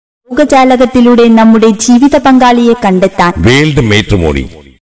ലോകജാലകത്തിലൂടെ നമ്മുടെ ജീവിത പങ്കാളിയെ കണ്ടെത്താൻ world matrimony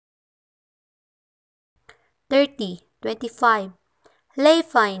 3025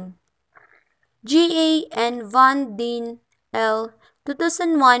 Layfine G.A. and Van Den L.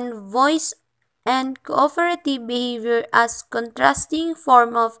 2001 Voice and Cooperative Behavior as Contrasting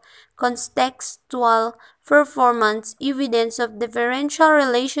Form of Contextual Performance Evidence of Differential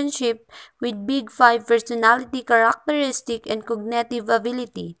Relationship with Big Five Personality Characteristic and Cognitive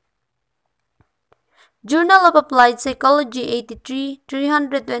Ability. Journal of Applied Psychology 83,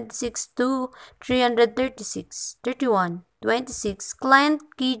 326-336, 31, 26, Client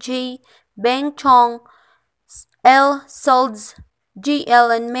K.J. Beng Chong, L. Solz, G.L.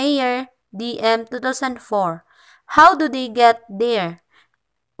 and Mayer, D.M. 2004. How do they get there?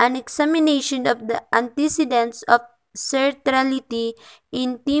 An examination of the antecedents of centrality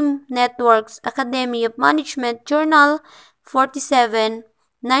in Team Networks, Academy of Management, Journal 47,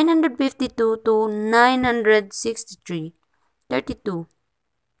 952-963, 32.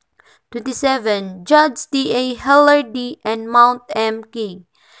 27. Judge T.A. Heller D. and Mount M.K.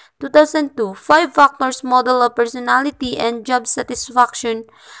 2002. 5 Factors Model of Personality and Job Satisfaction,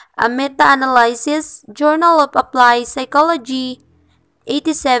 a Meta-Analysis, Journal of Applied Psychology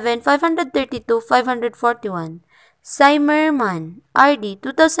 87, 532-541. Zimmerman, R.D.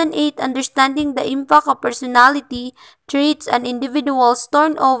 2008. Understanding the Impact of Personality Traits on Individuals'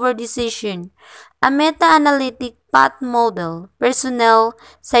 Turnover Decision, a Meta-Analytic Path Model, Personnel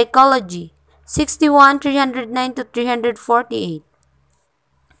Psychology 61, 309-348.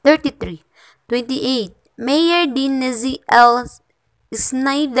 33. 28. Mayer, D. Nezzi, L.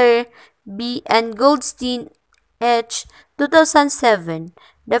 Snyder, B. and Goldstein, H. 2007.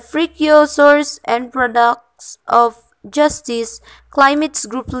 The Precursors and Products of Justice, Climate's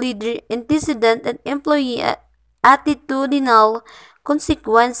Group Leader, Antecedent, and Employee Attitudinal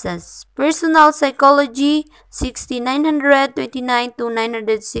Consequences, Personal Psychology 60,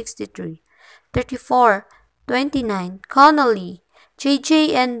 929-963. 34. 29. Connolly,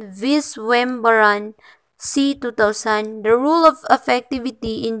 J.J. and Viswambaran, C. 2000. The Rule of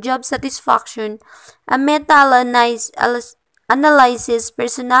Affectivity in Job Satisfaction, a Meta-Analysis,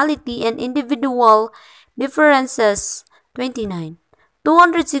 Personality and Individual Differences, 29.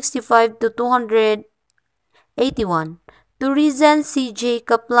 265-281. Turizian, C.J.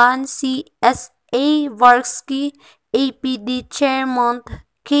 Kaplan, C.S.A. Varsky, A.P.D. Chermont,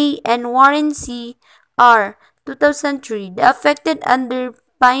 K. and Warren C. R. 2003. The Affected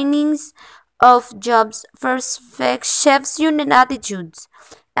Underpinnings of Jobs, Perception and Attitudes,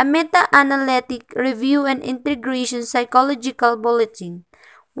 a Meta-Analytic Review and Integration Psychological Bulletin,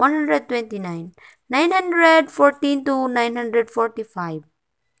 129. 914-945.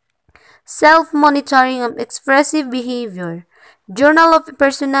 Self-Monitoring of Expressive Behavior, Journal of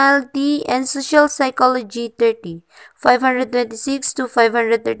Personality and Social Psychology 30,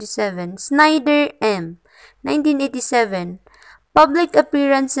 526-537. Snyder, M. 1987. Public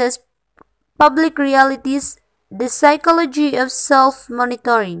Appearances, Public Realities, The Psychology of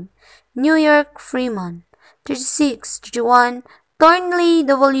Self-Monitoring, New York, Freeman. 36. 31. Thornley,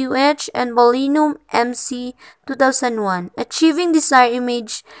 W. H. and Bolinum, M. C. 2001. Achieving Desired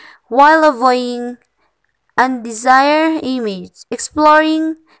Image while Avoiding Undesired Image,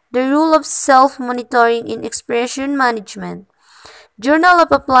 Exploring the Role of Self-Monitoring in Expression Management, Journal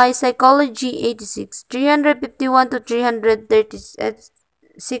of Applied Psychology 86,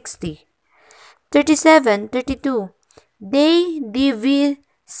 351-360. 37. 32. Day, D.V.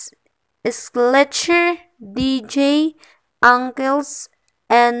 Schletcher, D.J. Ankels,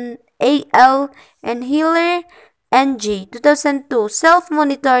 and A.L. and Hiller, N.J. 2002.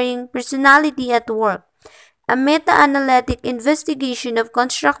 Self-Monitoring Personality at Work, a Meta-Analytic Investigation of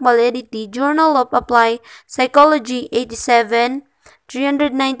Construct Validity, Journal of Applied Psychology 87,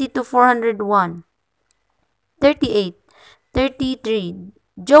 390-401. 38. 33.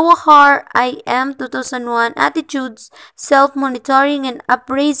 Jawahar, I.M. 2001. Attitudes, Self-Monitoring and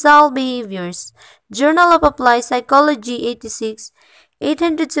Appraisal Behaviors, Journal of Applied Psychology 86,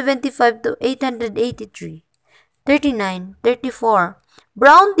 875-883. 39. 34.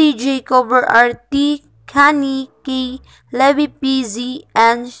 Brown, D.J. Cover, R.T. Kani, K. Levy, P.Z.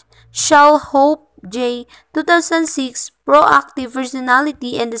 and Shallhope, J. 2006. Proactive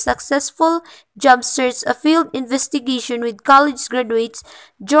Personality and the Successful Job Search, a Field Investigation with College Graduates,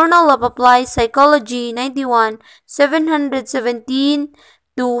 Journal of Applied Psychology 91,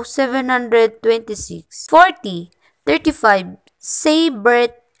 717-726. 40. 35.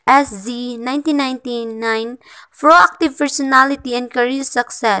 Seibert, SZ 1999, Proactive Personality and Career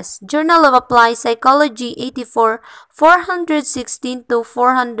Success, Journal of Applied Psychology 84, 416 to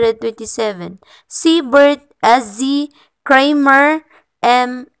 427, Siebert SZ, Kramer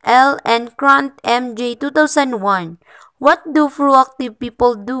M.L. and Krant M.J. 2001. What do proactive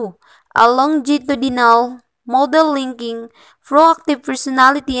people do? A longitudinal model linking proactive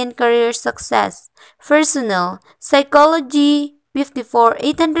personality and career success. Personal Psychology 54,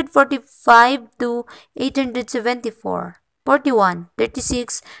 845 to 874. 41.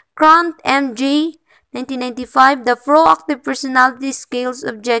 36. Krant M.J. 1995. The Proactive Personality Scales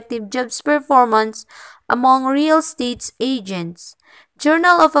Objective Jobs Performance among Real Estate Agents.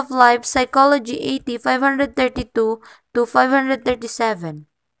 Journal of Applied Psychology 80, 532 to 537.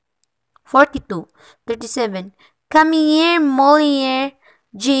 42. 37. Camille Molière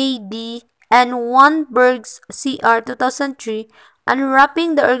J.D. and Weinberg's C.R. 2003,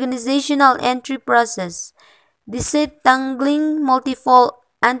 Unwrapping the Organizational Entry Process, Disentangling Multiple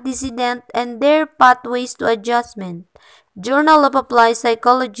Antecedents and Their Pathways to Adjustment. Journal of Applied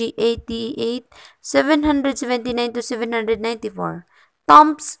Psychology 88, 779 to 794.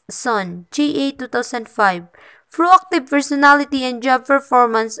 Thompson, G.A. 2005. Proactive Personality and Job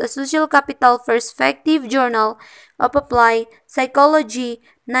Performance, a Social Capital Perspective, Journal of Applied Psychology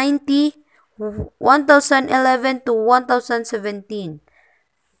 90, 1011 to 1017.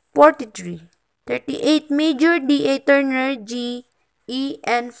 43. 38. Major D.A. Turner, G.E.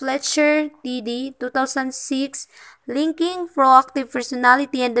 and Fletcher, T.D. 2006, Linking Proactive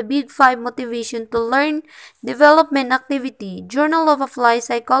Personality and the Big Five Motivation to Learn Development Activity, Journal of Applied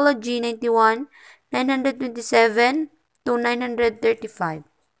Psychology 91, 927 to 935.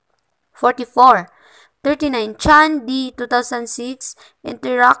 44. 39. Chan D. 2006,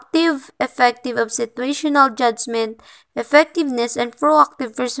 Interactive Effective of Situational Judgment, Effectiveness and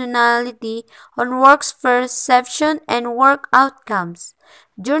Proactive Personality on Work Perception and Work Outcomes.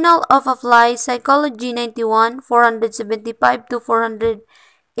 Journal of Applied Psychology 91, 475 to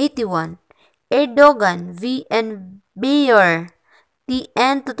 481. Erdogan V. and Bayer,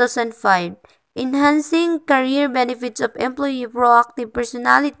 T.N. 2005. Enhancing Career Benefits of Employee Proactive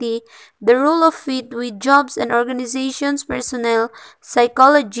Personality, the Rule of Fit with Jobs and Organizations, Personnel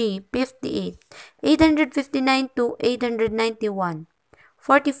Psychology 58, 859 to 891.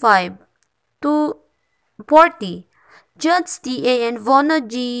 45. 40. Judge T.A. and Vono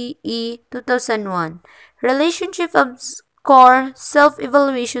G.E. 2001. Relationship of Core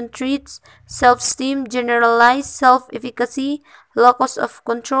Self-Evaluation Traits, Self-Esteem, Generalized Self-Efficacy, Locus of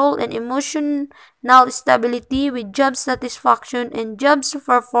Control, and Emotional Stability with Job Satisfaction and Jobs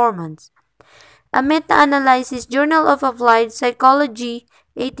Performance. A Meta-Analysis, Journal of Applied Psychology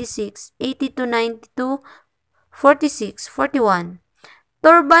 86, 80 to 92, 46, 41.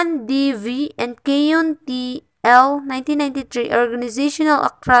 Turban D.V. and Kayun T.L. 1993, Organizational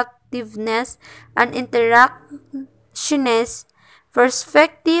Attractiveness and Interactionist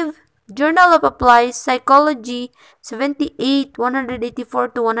Perspective, Journal of Applied Psychology 78, 184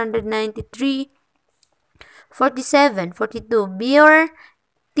 to 193. 47, 42. Bior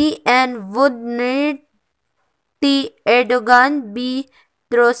T.N. Woodner T. Erdogan B.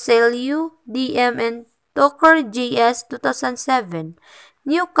 Droseliu D.M. and Tucker J.S. 2007.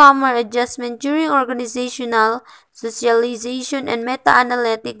 Newcomer Adjustment during Organizational Socialization and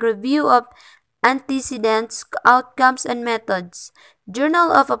Meta-Analytic Review of Antecedents, Outcomes, and Methods.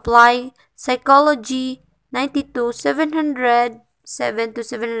 Journal of Applied Psychology 92, 707 to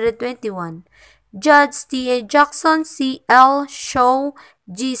 721. Judge T.A. Jackson, C.L. Shaw,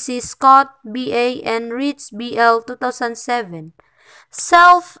 G.C. Scott, B.A. and Ritz, B.L. 2007.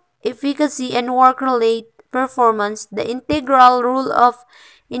 Self-Efficacy and Work-Related Performance, the Integral Rule of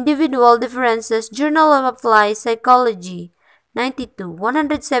Individual Differences, Journal of Applied Psychology 92,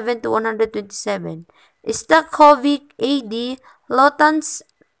 107 to 127. Stakovic, A.D., Lotans,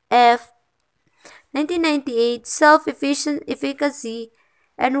 F. 1998, Self-Efficacy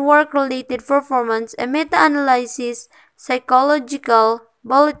and Work-Related Performance, a Meta-Analysis, Psychological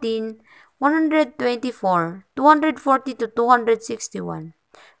Bulletin 124, 240 to 261.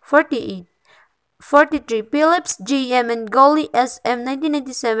 48. 43. Phillips, J.M. and Goley, S.M.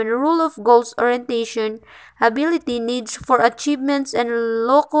 1997, Rule of Goals Orientation, Ability, Needs for Achievements, and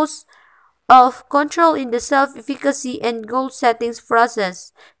Locus of Control in the Self-Efficacy and Goal Settings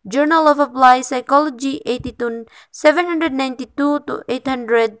Process. Journal of Applied Psychology 82, 792 to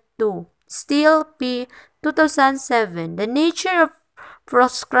 802. Steele, P. 2007. The Nature of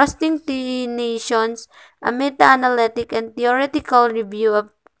Procrastinations, a Meta-Analytic and Theoretical Review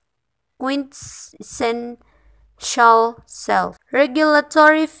of Quintessential shall self.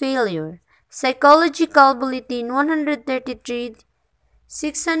 Regulatory failure. Psychological Bulletin 133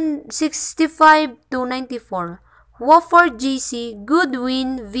 65 to 94. Wofford GC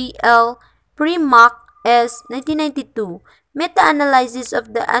Goodwin VL Premack S 1992. Meta-analysis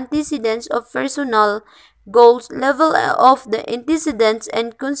of the antecedents of personal goals, level of the antecedents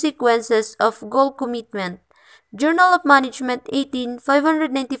and consequences of goal commitment. Journal of Management 18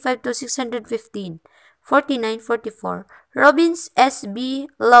 595 to 615. 4944. Robbins S.B.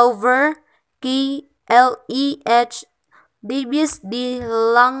 Lauver K. L.E.H. Davies D.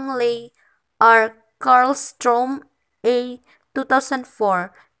 Langley R. Carlstrom A.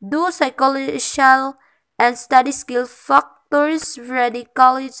 2004. Do psychological and study skill factors ready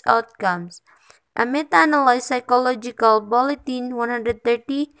college outcomes. A meta-analyzed psychological bulletin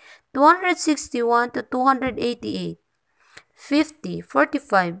 130, 261 to 288.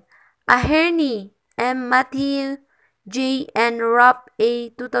 45. Aherney M. Matthew J. and Rapp A.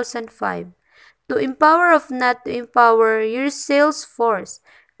 2005. To empower or not to empower your sales force,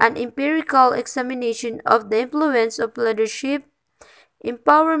 an empirical examination of the influence of leadership,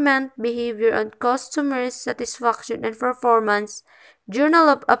 empowerment behavior on customer satisfaction and performance, Journal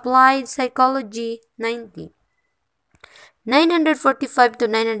of Applied Psychology 90. 945 to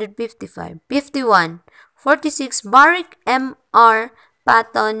 955. 51. 46. Barrick M. R.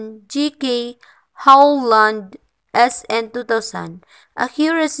 Patton G. K. Howland S. N. 2000.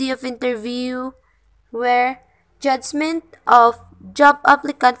 Accuracy of interview where judgment of job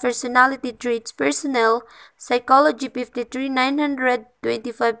applicant personality traits personnel psychology 53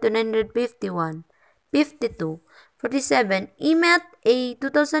 925 to 951. 52. 47. EMAT A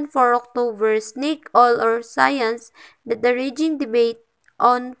 2004 October Snake Oil or Science the raging debate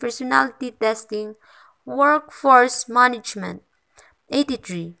on personality testing workforce management.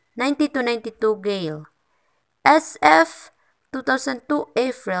 83. 90 to 92 Gale. SF 2002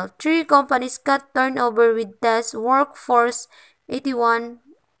 April, 3 companies cut turnover with test workforce 81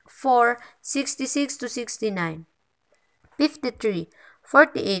 for 66 to 69. 53.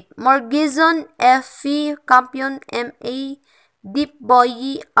 48. Morgizon F.V. Campion M.A. Deep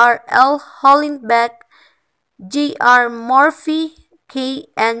Boyi R.L. Hollenbeck J.R. Murphy K.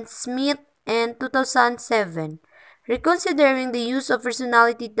 and Smith and 2007. Reconsidering the use of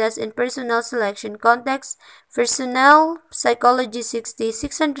personality tests in personnel selection context, Personnel Psychology 60,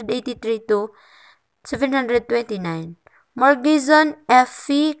 683 to 729. Morgizon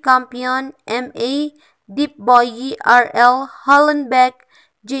F.V. Campion M.A. Deep Boyi R.L. Hollenbeck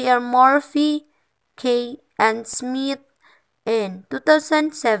J.R. Murphy K. and Smith in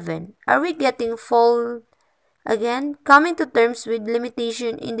 2007. Are we getting fooled again? Coming to terms with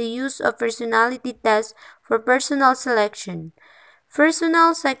limitation in the use of personality tests for personal selection.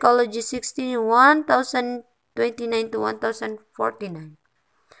 Personal Psychology 16, 1029 to 1049.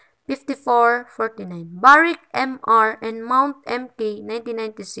 54-49. Barrick M.R. and Mount M.K.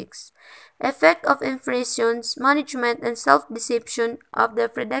 1996. Effect of Impressions, Management, and Self-Deception of the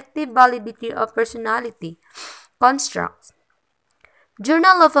Predictive Validity of Personality Constructs.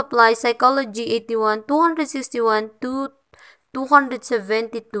 Journal of Applied Psychology 81, 261 to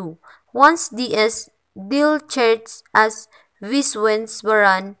 272. Once D.S. Dilchertz as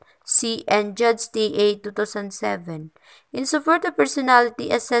Viswensvaran C. and Judge T.A. 2007. In support of personality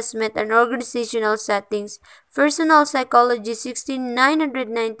assessment and organizational settings, Personal Psychology 16,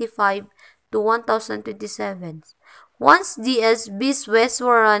 995 to 1027. Once D.S.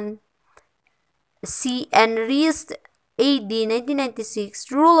 Visweswaran C. and Reist A.D.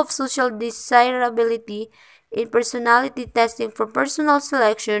 1996, Rule of Social Desirability in Personality Testing for Personal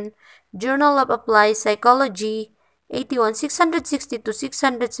Selection, Journal of Applied Psychology 81, 660 to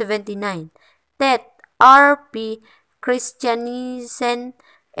 679. Tet. R.P. Christiansen,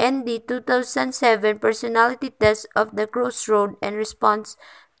 N.D. 2007, Personality Test of the Crossroad and Response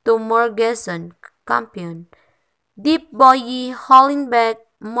to Morgezon, Campion. Deep Boyi, Hollenbeck,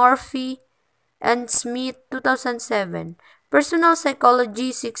 Murphy, and Smith, 2007. Personal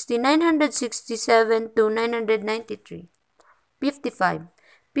Psychology 60, 967 to 993. 55.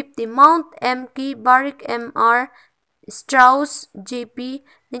 50. Mount M.K. Barrick M.R. Strauss J.P.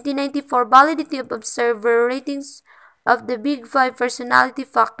 1994. Validity of Observer Ratings of the Big Five Personality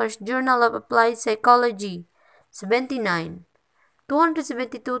Factors. Journal of Applied Psychology 79.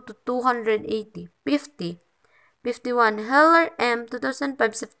 272 to 280. 50. 51. Heller M.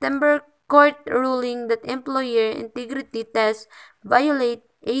 2005 September Court ruling that employer integrity tests violate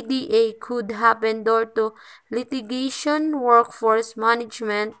ADA could happen due to litigation workforce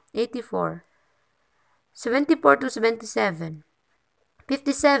management 84. 74 to 77.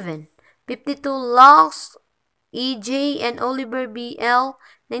 57. 52. Laws E. J. and Oliver B. L.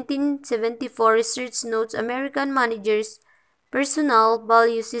 1974 Research Notes American Managers Personal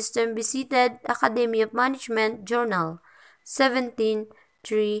Value System visited Academy of Management Journal 17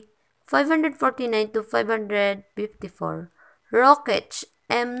 3 549 to 554. Rocketch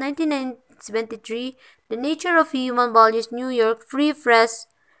M. 1973 The Nature of Human Values New York Free Press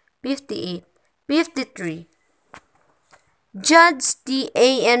 58 53. Judge T.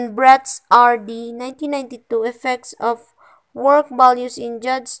 A. and Bratz R. D. 1992 Effects of Work Values in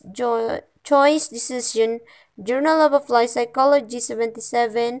Judge Choice Decision Journal of Applied Psychology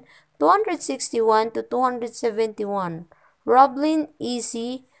 77 261 to 271. Roblin E.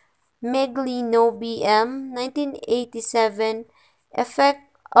 C. Meglino B. M. 1987 Effect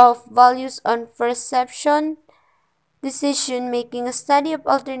of Values on Perception Decision Making, a Study of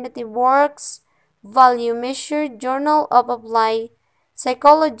Alternative Works Value Measure, Journal of Applied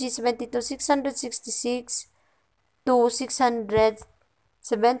Psychology 72 666 to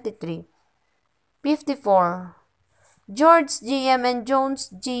 673. 54. George G. M. and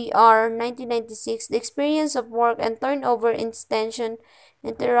Jones G. R. 1996 The Experience of Work and Turnover in Extension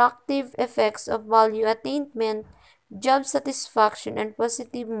Interactive Effects of Value Attainment, Job Satisfaction and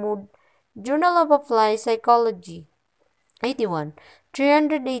Positive Mood, Journal of Applied Psychology 81.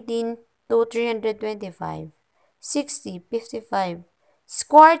 318 to 325. 60. 55.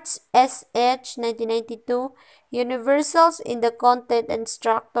 Schwartz S. H. 1992 Universals in the Content and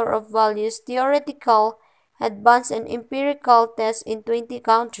Structure of Values Theoretical, Advanced and Empirical Tests in 20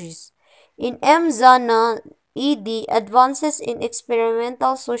 Countries. In M. Zana ed. Advances in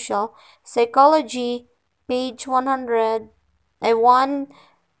Experimental Social Psychology, page 1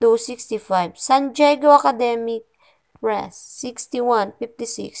 to 65. San Diego Academic Press 61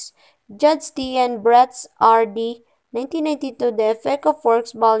 56. Judge T. and Bratz R. D. 1992 The Effect of Work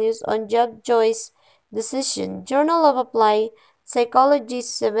Values on Job Choice Decision, Journal of Applied Psychology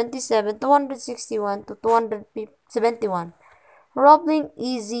 77 261 to 271. Roblin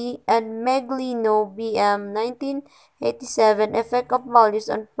E. Z. and Meglino B. M. 1987 Effect of Values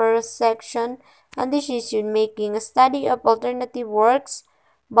on Perception and Decision Making, a Study of Alternative Works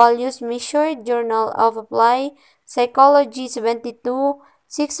Values Measure, Journal of Applied Psychology 72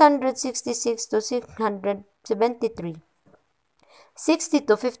 666 to 673. 60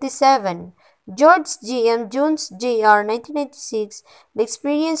 to 57. George G. M. Jones Jr. 1996 The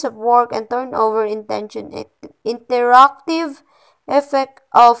Experience of Work and Turnover Intention Interactive Effect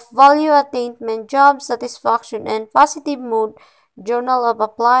of Value Attainment, Job Satisfaction and Positive Mood, Journal of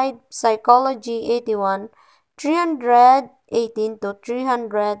Applied Psychology 81 318 to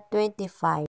 325.